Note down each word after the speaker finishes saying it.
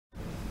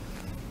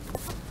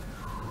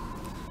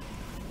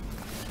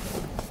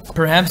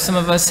Perhaps some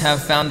of us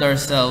have found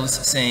ourselves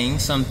saying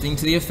something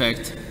to the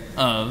effect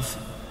of,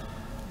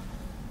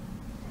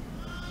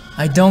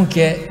 I don't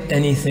get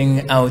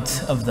anything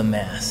out of the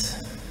Mass.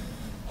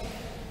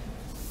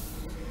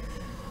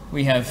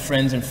 We have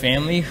friends and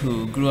family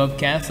who grew up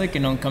Catholic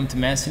and don't come to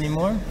Mass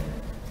anymore.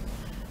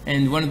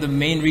 And one of the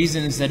main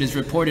reasons that is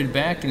reported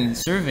back in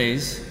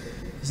surveys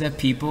is that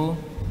people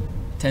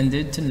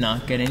tended to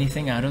not get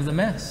anything out of the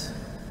Mass.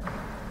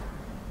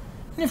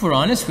 And if we're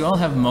honest, we all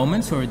have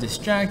moments where we're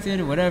distracted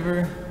or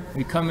whatever.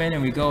 We come in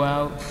and we go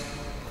out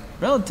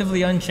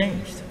relatively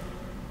unchanged.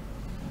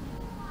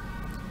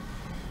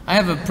 I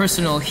have a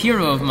personal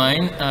hero of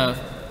mine,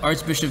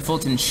 Archbishop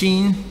Fulton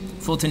Sheen.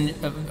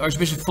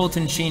 Archbishop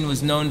Fulton Sheen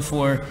was known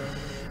for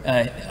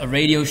a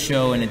radio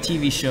show and a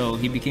TV show.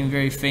 He became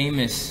very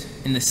famous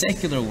in the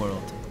secular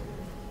world.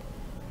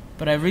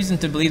 But I have reason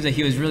to believe that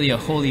he was really a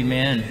holy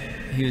man.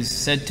 He was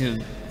said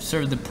to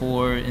serve the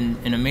poor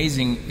in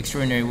amazing,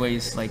 extraordinary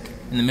ways, like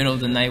in the middle of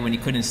the night when he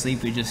couldn't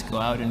sleep, he'd just go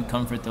out and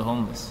comfort the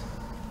homeless.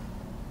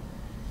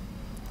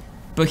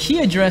 But he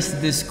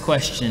addressed this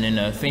question in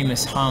a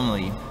famous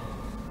homily.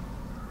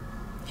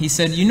 He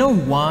said, you know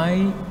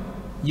why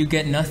you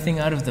get nothing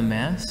out of the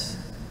Mass?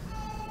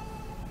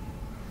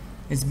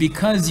 It's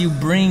because you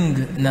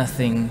bring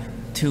nothing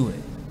to it.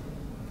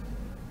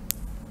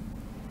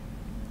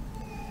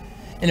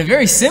 In a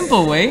very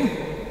simple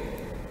way,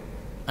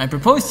 I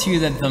propose to you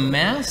that the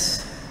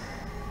Mass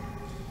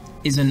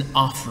is an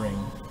offering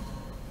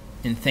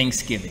in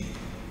thanksgiving.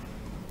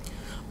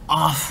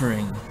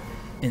 Offering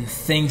in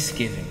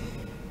thanksgiving.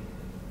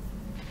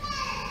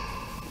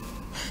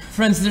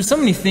 Friends, there's so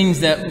many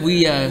things that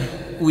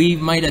we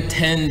might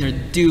attend or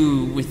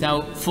do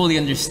without fully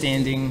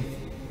understanding.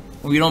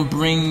 We don't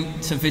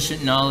bring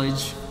sufficient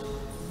knowledge.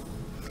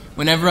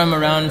 Whenever I'm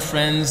around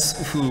friends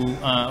who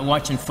are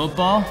watching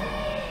football,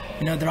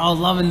 you know, they're all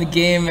loving the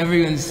game,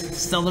 everyone's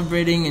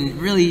celebrating and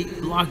really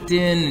locked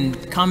in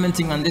and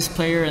commenting on this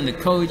player and the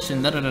coach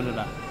and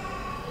da-da-da-da-da.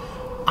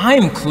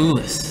 I'm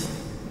clueless.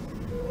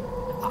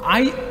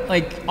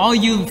 Like all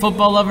you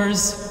football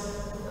lovers,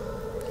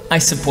 I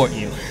support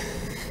you.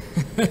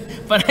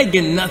 But I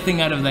get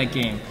nothing out of that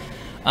game.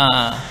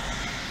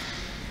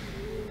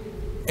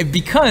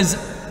 Because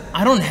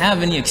I don't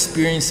have any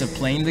experience of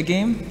playing the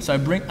game, so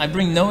I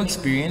bring no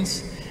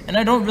experience. And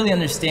I don't really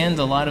understand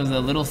a lot of the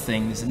little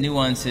things, the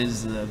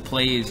nuances, the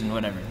plays, and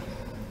whatever.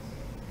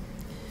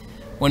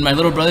 When my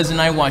little brothers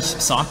and I watch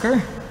soccer,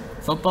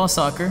 football,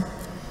 soccer,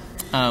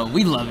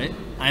 we love it.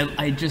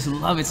 I just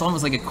love it. It's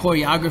almost like a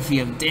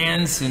choreography of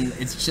dance, and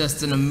it's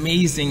just an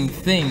amazing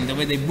thing, the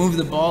way they move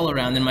the ball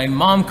around. And my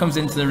mom comes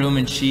into the room,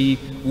 and she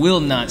will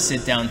not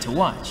sit down to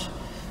watch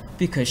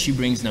because she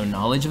brings no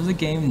knowledge of the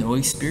game, no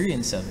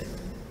experience of it.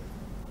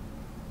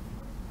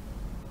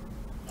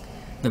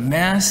 The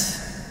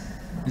Mass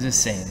is the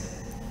same.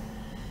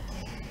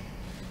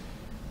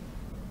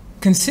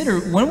 Consider,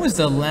 when was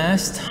the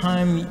last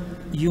time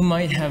you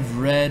might have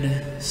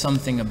read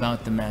something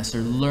about the Mass or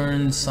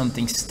learned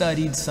something,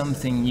 studied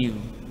something new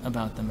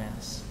about the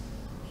Mass?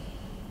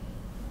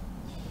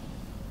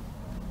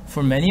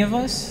 For many of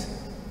us,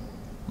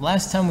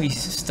 last time we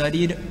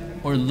studied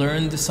or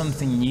learned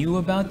something new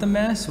about the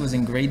Mass was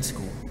in grade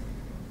school.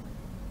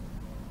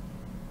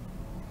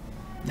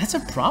 That's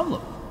a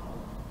problem.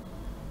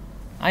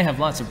 I have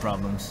lots of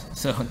problems,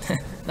 so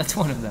that's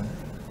one of them.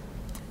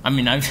 I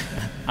mean, I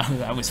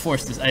was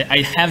forced to.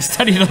 I have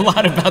studied a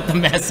lot about the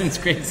Mass since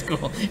grade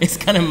school. It's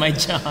kind of my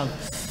job.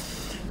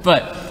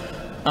 But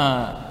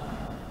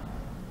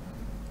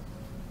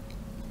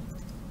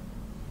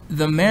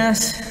the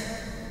Mass,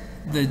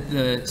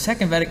 the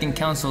Second Vatican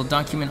Council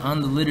document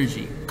on the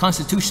liturgy,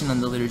 Constitution on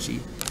the liturgy,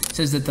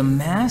 says that the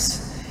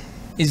Mass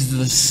is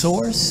the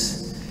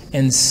source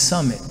and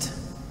summit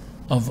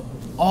of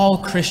all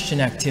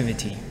Christian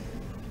activity.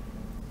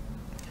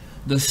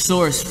 The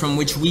source from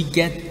which we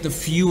get the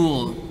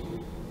fuel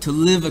to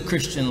live a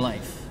Christian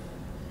life.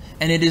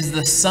 And it is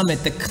the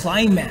summit, the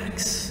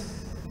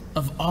climax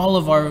of all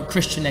of our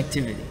Christian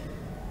activity,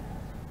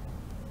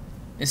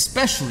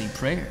 especially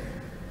prayer.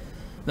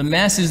 The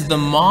Mass is the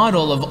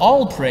model of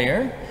all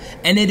prayer,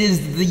 and it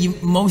is the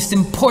most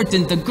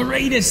important, the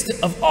greatest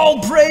of all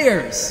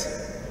prayers.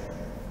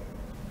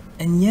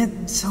 And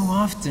yet, so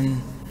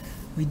often,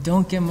 we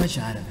don't get much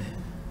out of it.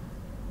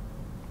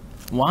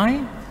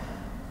 Why?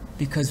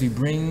 Because we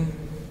bring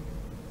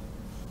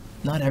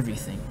not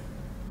everything.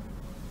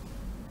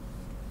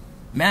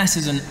 Mass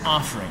is an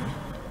offering.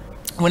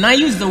 When I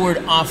use the word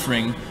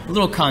offering, a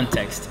little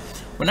context.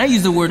 When I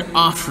use the word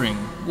offering,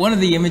 one of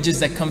the images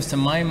that comes to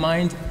my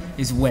mind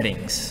is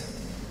weddings.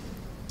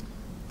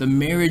 The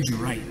marriage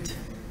rite.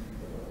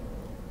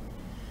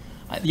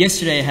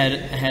 Yesterday I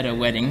had a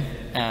wedding,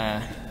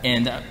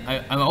 and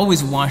I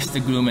always watch the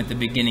groom at the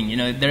beginning. You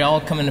know, they're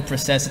all coming to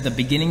process at the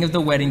beginning of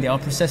the wedding. They all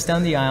process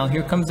down the aisle.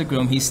 Here comes the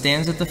groom. He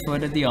stands at the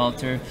foot of the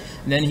altar.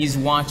 Then he's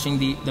watching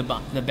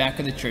the back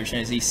of the church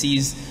as he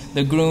sees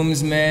the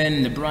groomsmen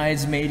and the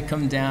bridesmaid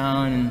come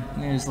down.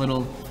 And there's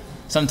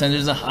sometimes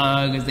there's a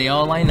hug as they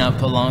all line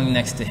up along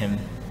next to him.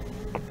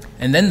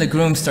 And then the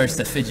groom starts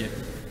to fidget.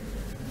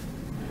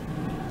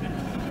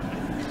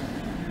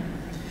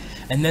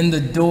 And then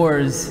the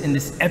doors in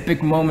this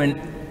epic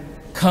moment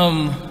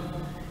come,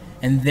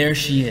 and there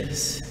she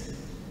is.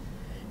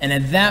 And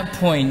at that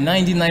point,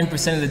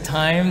 99% of the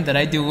time that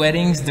I do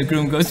weddings, the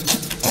groom goes.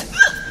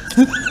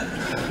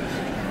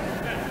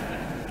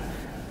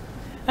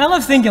 I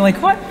love thinking,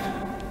 like, what?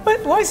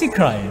 Why is he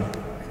crying?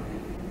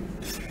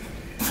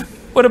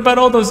 What about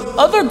all those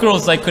other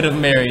girls I could have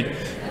married?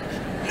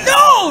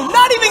 No,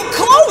 not even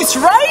close,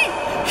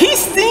 right?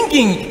 He's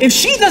thinking, if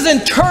she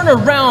doesn't turn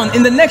around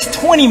in the next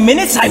 20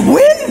 minutes, I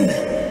win.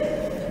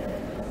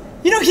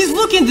 You know, he's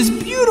looking at this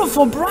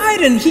beautiful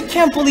bride and he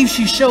can't believe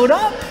she showed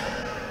up.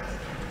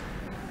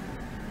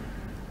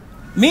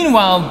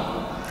 Meanwhile,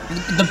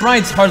 the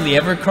brides hardly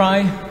ever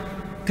cry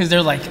because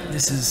they're like,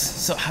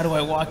 so how do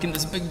I walk in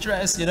this big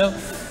dress, you know?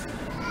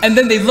 And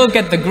then they look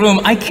at the groom.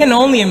 I can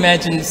only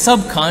imagine,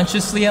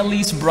 subconsciously at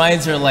least,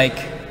 brides are like,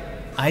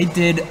 I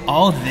did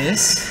all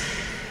this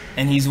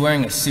and he's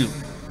wearing a suit.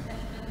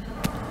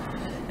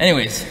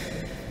 Anyways,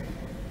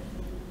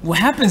 what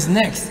happens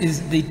next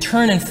is they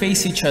turn and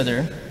face each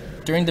other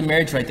during the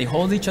marriage rite. They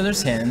hold each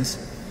other's hands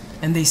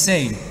and they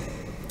say,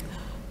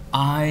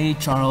 I,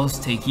 Charles,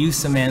 take you,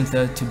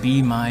 Samantha, to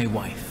be my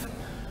wife.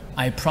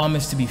 I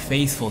promise to be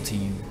faithful to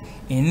you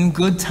in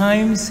good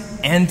times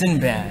and in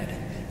bad,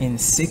 in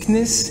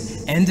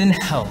sickness and in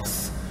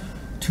health,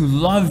 to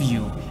love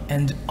you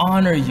and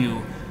honor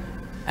you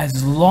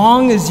as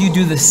long as you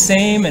do the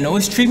same and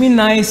always treat me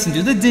nice and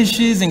do the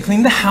dishes and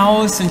clean the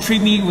house and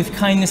treat me with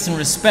kindness and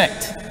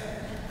respect.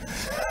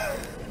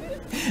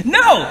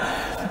 No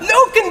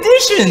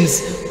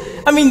conditions.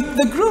 I mean,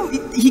 the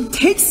groom, he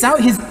takes out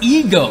his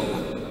ego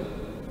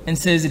and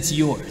says, it's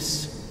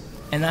yours.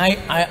 And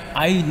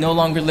I no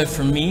longer live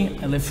for me,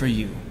 I live for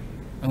you.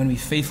 I'm going to be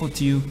faithful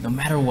to you no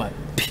matter what,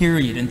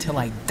 period, until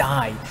I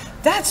die.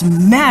 That's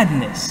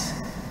madness.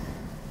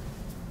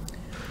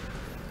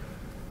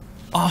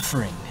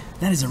 Offering.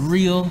 That is a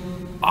real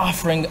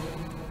offering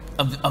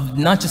of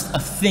not just a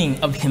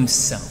thing, of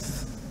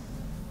himself.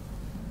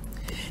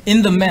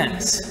 In the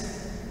Mass,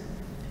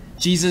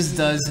 Jesus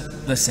does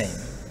the same,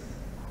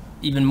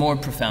 even more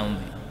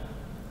profoundly.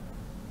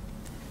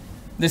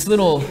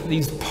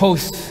 These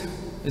posts,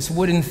 this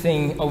wooden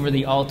thing over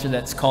the altar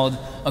that's called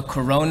a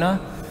corona,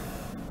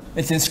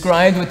 it's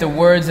inscribed with the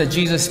words that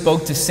Jesus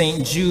spoke to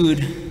St. Jude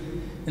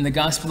in the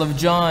Gospel of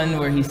John,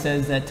 where he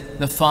says that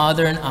the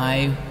Father and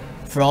I,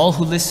 for all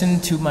who listen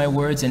to my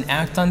words and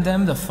act on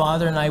them, the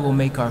Father and I will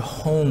make our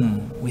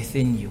home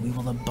within you. We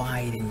will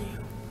abide in you.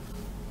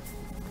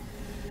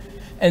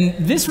 And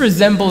this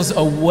resembles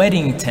a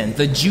wedding tent,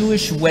 the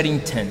Jewish wedding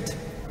tent.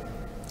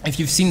 If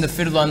you've seen the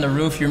Fiddler on the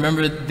Roof, you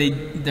remember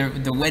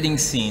the wedding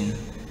scene.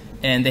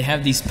 And they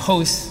have these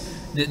posts,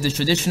 the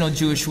traditional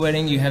Jewish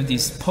wedding, you have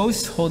these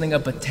posts holding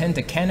up a tent,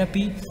 a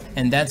canopy,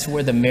 and that's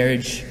where the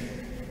marriage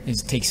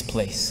takes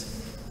place.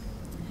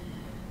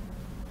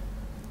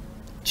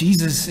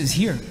 Jesus is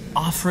here,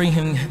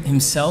 offering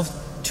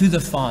himself to the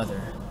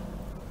Father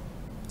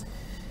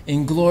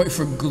in glory,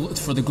 for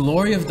the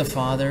glory of the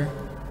Father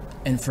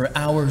and for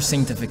our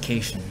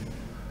sanctification.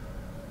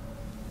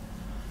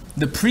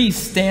 The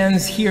priest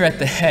stands here at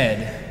the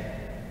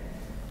head,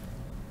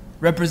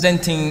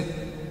 representing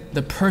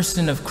the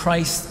person of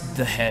Christ,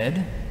 the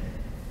head.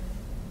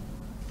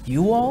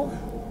 You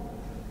all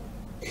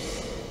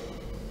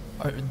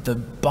are the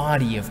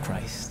body of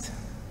Christ.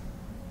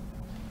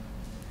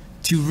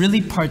 To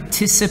really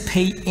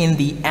participate in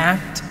the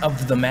act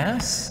of the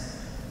Mass,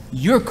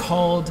 you're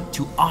called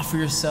to offer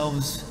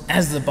yourselves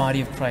as the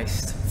body of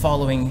Christ,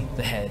 following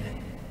the head.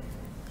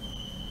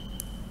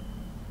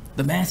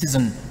 The Mass is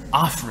an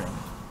offering.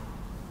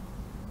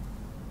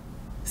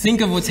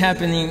 Think of what's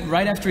happening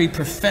right after he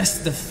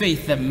professed the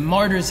faith that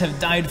martyrs have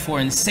died for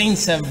and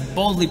saints have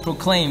boldly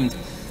proclaimed.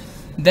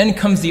 Then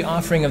comes the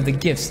offering of the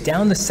gifts.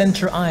 Down the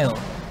center aisle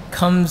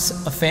comes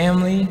a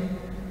family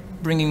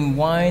bringing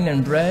wine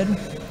and bread,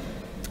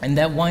 and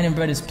that wine and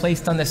bread is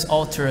placed on this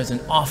altar as an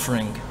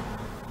offering.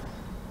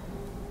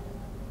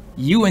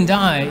 You and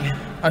I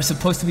are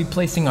supposed to be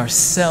placing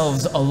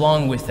ourselves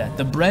along with that.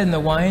 The bread and the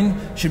wine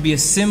should be a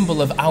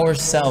symbol of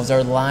ourselves,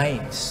 our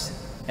lives,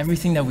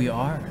 everything that we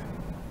are.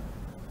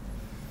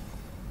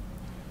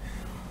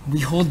 We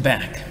hold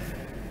back.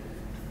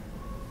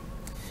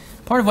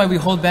 Part of why we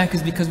hold back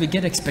is because we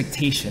get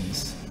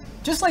expectations.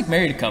 Just like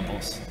married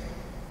couples,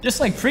 just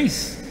like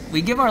priests.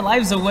 We give our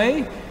lives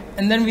away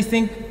and then we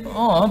think,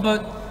 oh,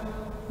 but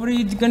what are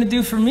you going to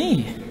do for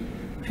me?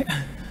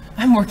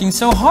 I'm working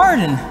so hard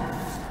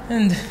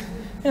and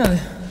you know,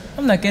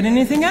 I'm not getting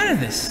anything out of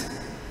this.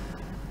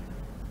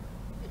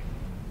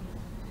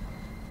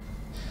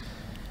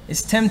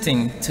 It's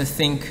tempting to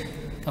think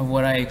of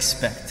what I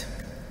expect.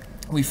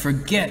 We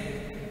forget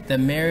that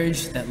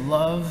marriage, that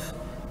love,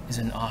 is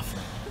an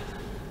offering.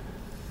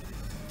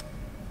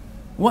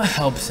 What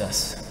helps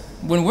us?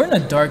 When we're in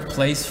a dark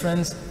place,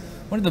 friends,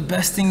 one of the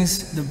best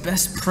things, the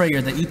best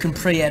prayer that you can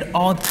pray at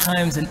all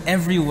times and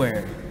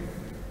everywhere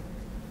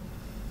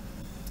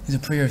is a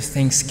prayer of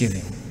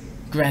thanksgiving,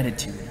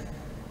 gratitude.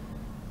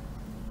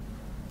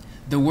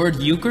 The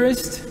word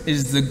Eucharist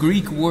is the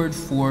Greek word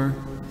for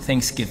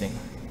thanksgiving.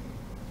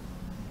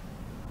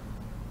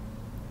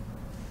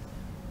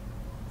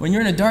 When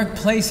you're in a dark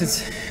place,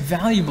 it's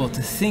valuable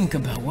to think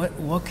about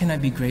what can I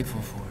be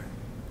grateful for?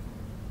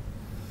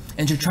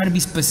 And to try to be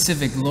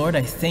specific. Lord,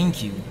 I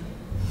thank you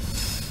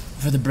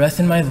for the breath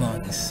in my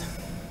lungs.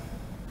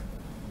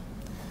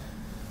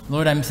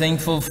 Lord, I'm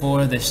thankful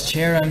for this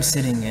chair I'm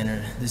sitting in,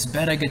 or this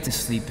bed I get to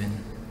sleep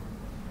in.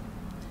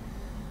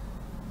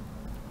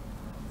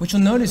 What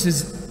you'll notice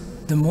is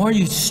the more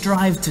you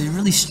strive to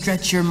really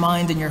stretch your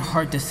mind and your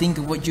heart to think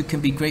of what you can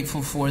be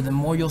grateful for, the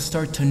more you'll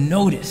start to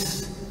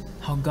notice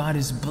how God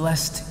has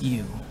blessed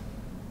you.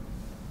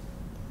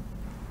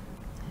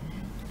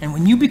 And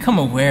when you become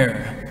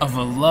aware of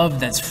a love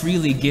that's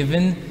freely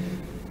given,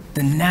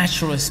 the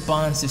natural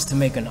response is to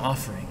make an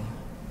offering.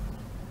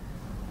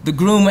 The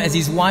groom, as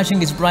he's watching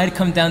his bride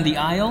come down the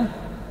aisle,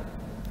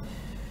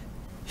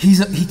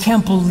 he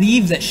can't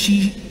believe that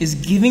she is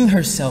giving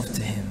herself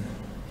to him.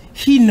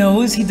 He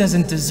knows he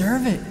doesn't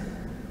deserve it.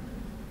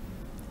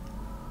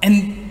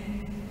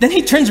 And then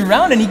he turns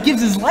around and he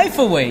gives his life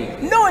away,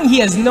 knowing he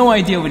has no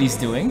idea what he's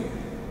doing,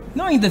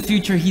 knowing the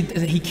future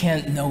he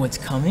can't know what's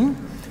coming,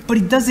 but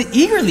he does it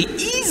eagerly,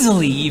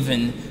 easily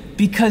even,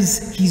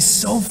 because he's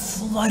so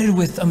flooded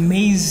with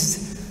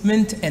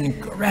amazement and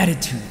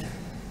gratitude.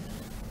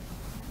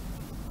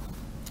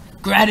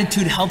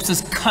 Gratitude helps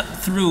us cut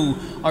through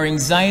our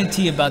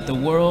anxiety about the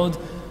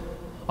world,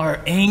 our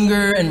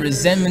anger and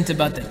resentment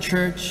about the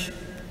church,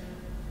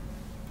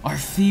 our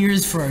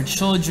fears for our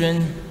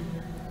children,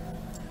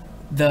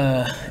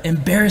 the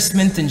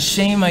embarrassment and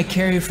shame I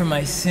carry for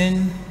my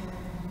sin.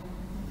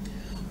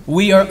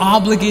 We are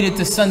obligated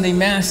to Sunday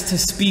Mass to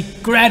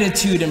speak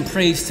gratitude and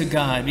praise to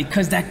God,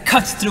 because that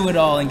cuts through it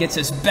all and gets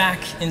us back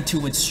into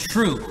what's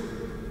true.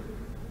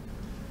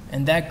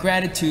 And that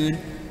gratitude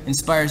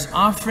inspires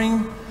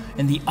offering,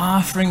 and the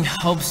offering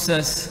helps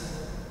us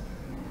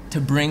to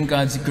bring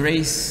God's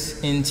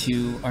grace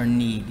into our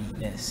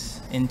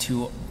neediness,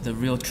 into the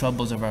real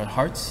troubles of our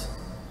hearts.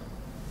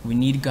 We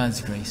need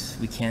God's grace.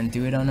 We can't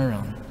do it on our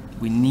own.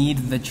 We need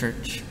the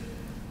church.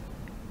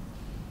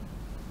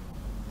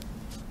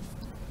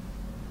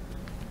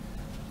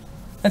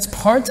 That's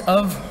part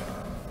of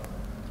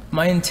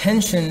my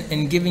intention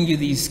in giving you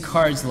these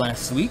cards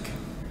last week.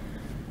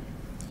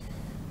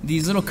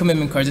 These little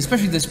commitment cards,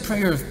 especially this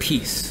prayer of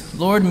peace.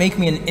 Lord, make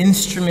me an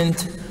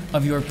instrument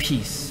of your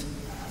peace.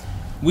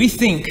 We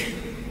think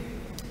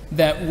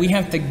that we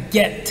have to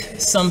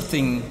get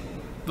something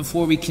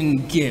before we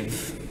can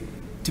give.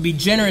 To be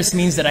generous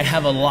means that I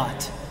have a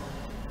lot.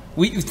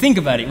 Think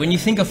about it. When you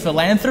think of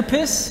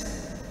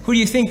philanthropists, who do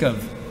you think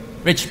of?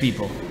 Rich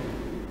people.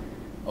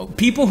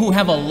 People who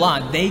have a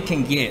lot, they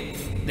can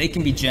give. They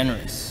can be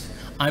generous.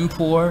 I'm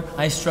poor.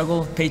 I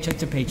struggle paycheck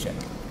to paycheck.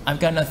 I've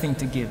got nothing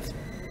to give.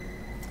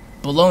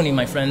 Baloney,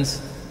 my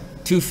friends.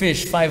 2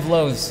 fish, 5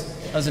 loaves.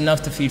 That was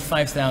enough to feed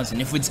 5,000.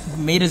 If it's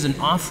made as an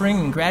offering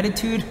and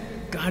gratitude,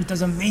 God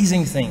does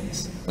amazing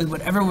things with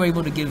whatever we're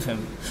able to give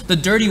him. The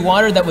dirty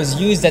water that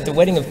was used at the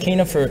wedding of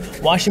Cana for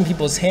washing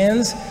people's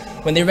hands,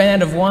 when they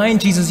ran out of wine,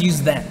 Jesus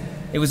used that.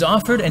 It was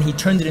offered and he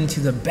turned it into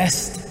the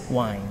best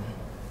wine.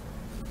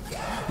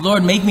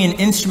 Lord, make me an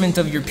instrument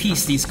of your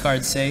peace, these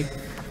cards say.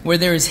 Where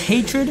there is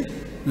hatred,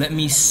 let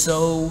me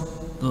sow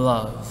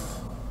love.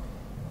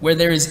 Where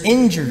there is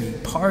injury,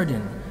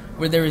 pardon.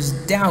 Where there is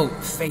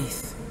doubt,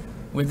 faith.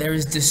 Where there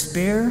is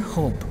despair,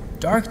 hope.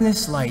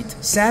 Darkness, light.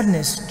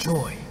 Sadness,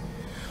 joy.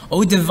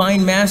 O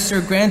divine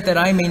Master, grant that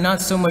I may not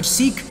so much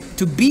seek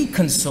to be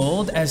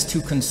consoled as to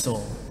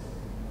console.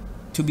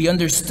 To be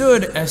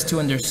understood as to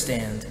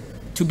understand.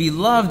 To be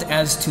loved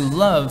as to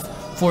love,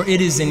 for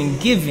it is in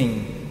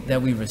giving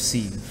that we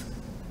receive.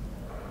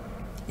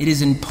 It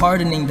is in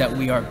pardoning that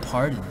we are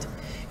pardoned.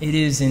 It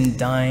is in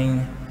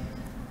dying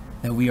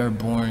that we are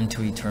born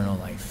to eternal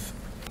life.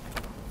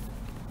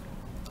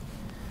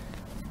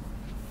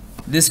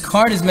 This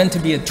card is meant to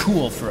be a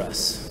tool for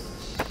us.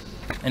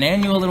 An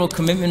annual little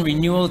commitment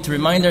renewal to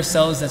remind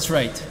ourselves, that's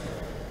right.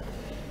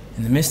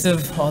 In the midst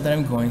of all that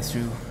I'm going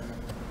through,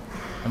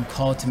 I'm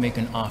called to make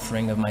an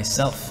offering of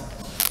myself.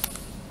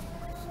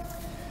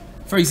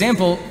 For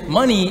example,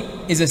 money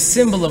is a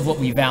symbol of what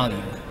we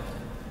value.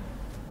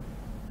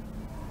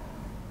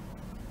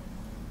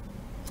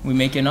 We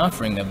make an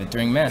offering of it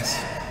during Mass.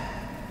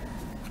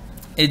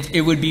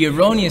 It would be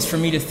erroneous for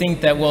me to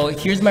think that, well,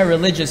 here's my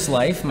religious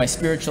life, my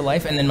spiritual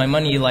life, and then my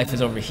money life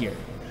is over here.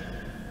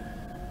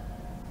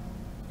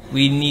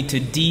 We need to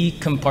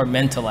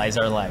decompartmentalize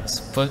our lives,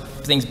 put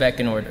things back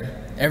in order.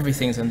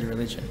 Everything's under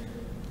religion.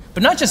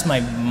 But not just my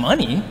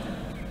money,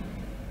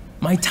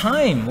 my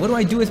time. What do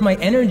I do with my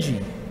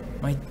energy?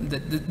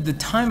 The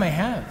time I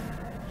have.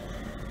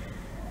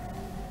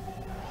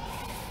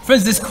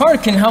 Friends, this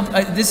card can help.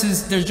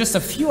 There's just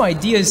a few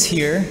ideas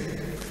here.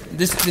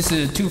 This is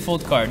a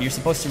twofold card. You're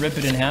supposed to rip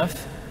it in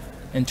half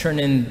and turn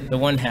in the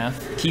one half.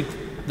 Keep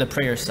the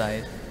prayer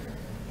side.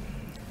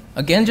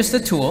 Again, just a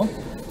tool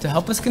to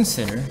help us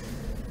consider,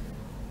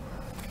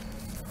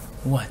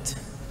 what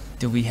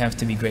do we have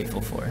to be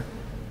grateful for?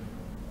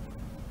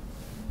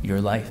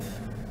 your life.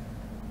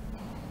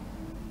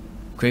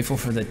 Grateful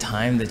for the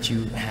time that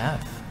you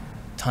have.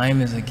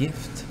 Time is a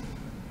gift.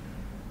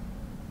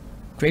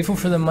 Grateful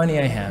for the money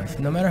I have,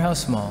 no matter how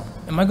small.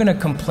 Am I going to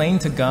complain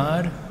to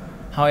God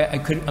how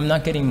I'm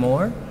not getting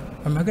more?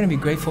 Or am I going to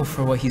be grateful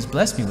for what He's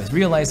blessed me with,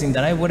 realizing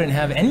that I wouldn't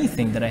have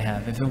anything that I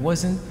have if it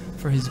wasn't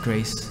for His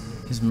grace,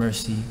 His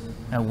mercy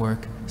at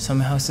work,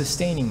 somehow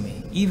sustaining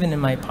me, even in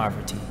my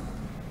poverty.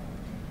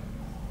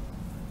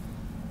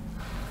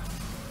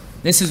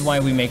 This is why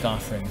we make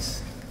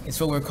offerings. It's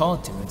what we're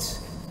called to. It's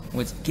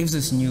what gives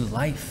us new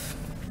life.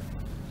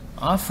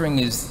 Offering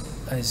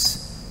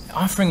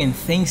offering in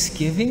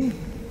thanksgiving.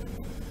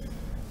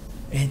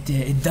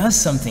 It does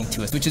something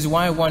to us, which is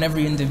why I want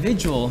every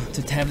individual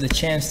to have the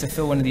chance to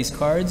fill one of these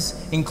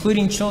cards,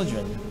 including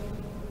children.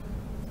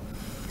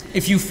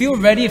 If you feel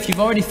ready, if you've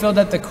already filled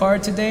out the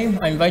card today,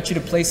 I invite you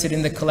to place it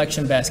in the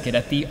collection basket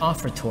at the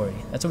offertory.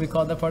 That's what we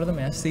call that part of the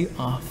Mass, the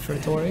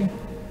offertory.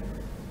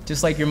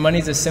 Just like your money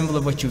is a symbol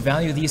of what you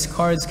value, these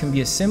cards can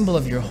be a symbol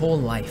of your whole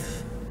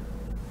life.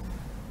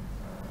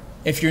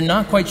 If you're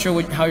not quite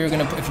sure how you're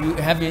going to,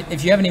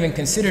 if you haven't even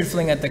considered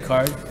filling out the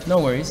card, no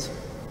worries.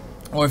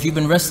 Or if you've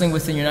been wrestling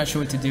with it and you're not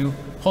sure what to do,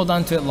 hold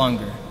on to it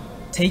longer.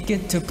 Take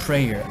it to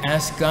prayer.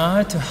 Ask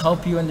God to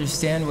help you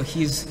understand where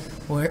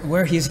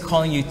He's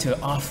calling you to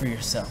offer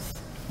yourself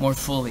more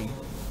fully.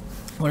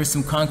 What are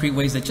some concrete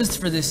ways that just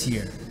for this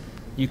year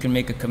you can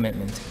make a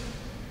commitment?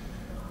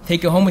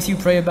 Take it home with you,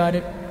 pray about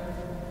it.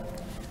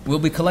 We'll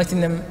be collecting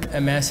them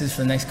at Masses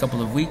for the next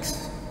couple of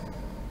weeks.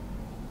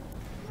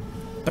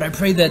 But I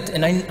pray that,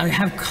 and I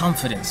have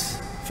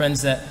confidence,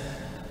 friends, that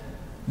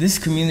this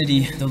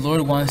community, the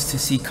Lord wants to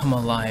see come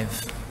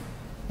alive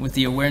with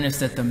the awareness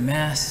that the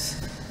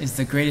Mass is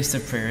the greatest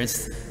of prayer.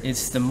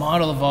 It's the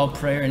model of all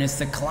prayer, and it's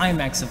the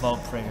climax of all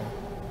prayer.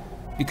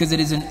 Because it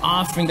is an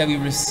offering that we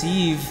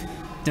receive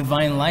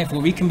divine life,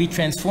 where we can be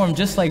transformed,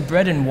 just like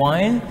bread and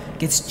wine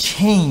gets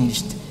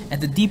changed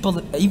at the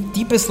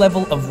deepest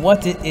level of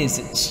what it is.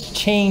 It's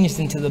changed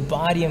into the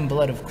body and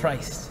blood of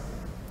Christ.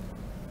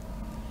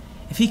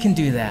 If He can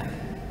do that,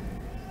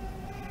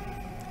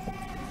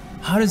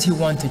 how does He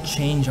want to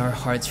change our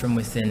hearts from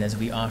within as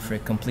we offer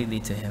it completely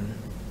to Him?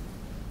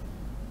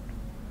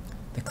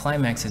 The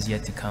climax is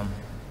yet to come.